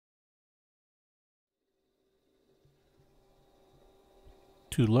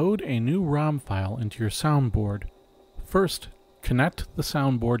To load a new ROM file into your soundboard, first connect the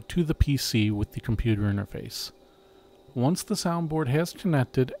soundboard to the PC with the computer interface. Once the soundboard has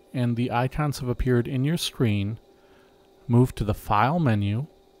connected and the icons have appeared in your screen, move to the File menu,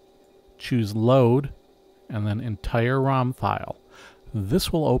 choose Load, and then Entire ROM File.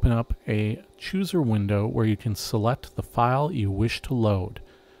 This will open up a chooser window where you can select the file you wish to load.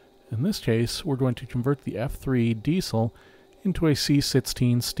 In this case, we're going to convert the F3 diesel into a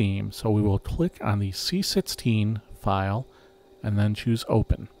C16 Steam. So we will click on the C16 file and then choose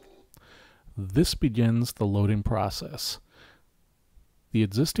Open. This begins the loading process. The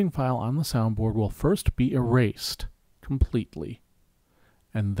existing file on the soundboard will first be erased completely,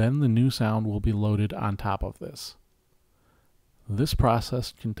 and then the new sound will be loaded on top of this. This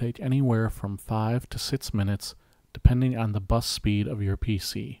process can take anywhere from 5 to 6 minutes depending on the bus speed of your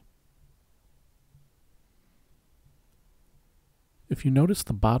PC. If you notice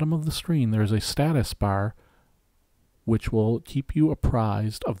the bottom of the screen, there is a status bar which will keep you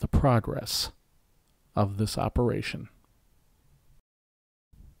apprised of the progress of this operation.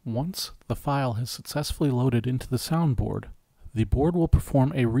 Once the file has successfully loaded into the soundboard, the board will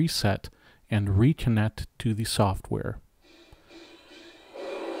perform a reset and reconnect to the software.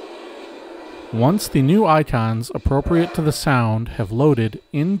 Once the new icons appropriate to the sound have loaded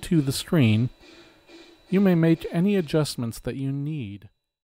into the screen, you may make any adjustments that you need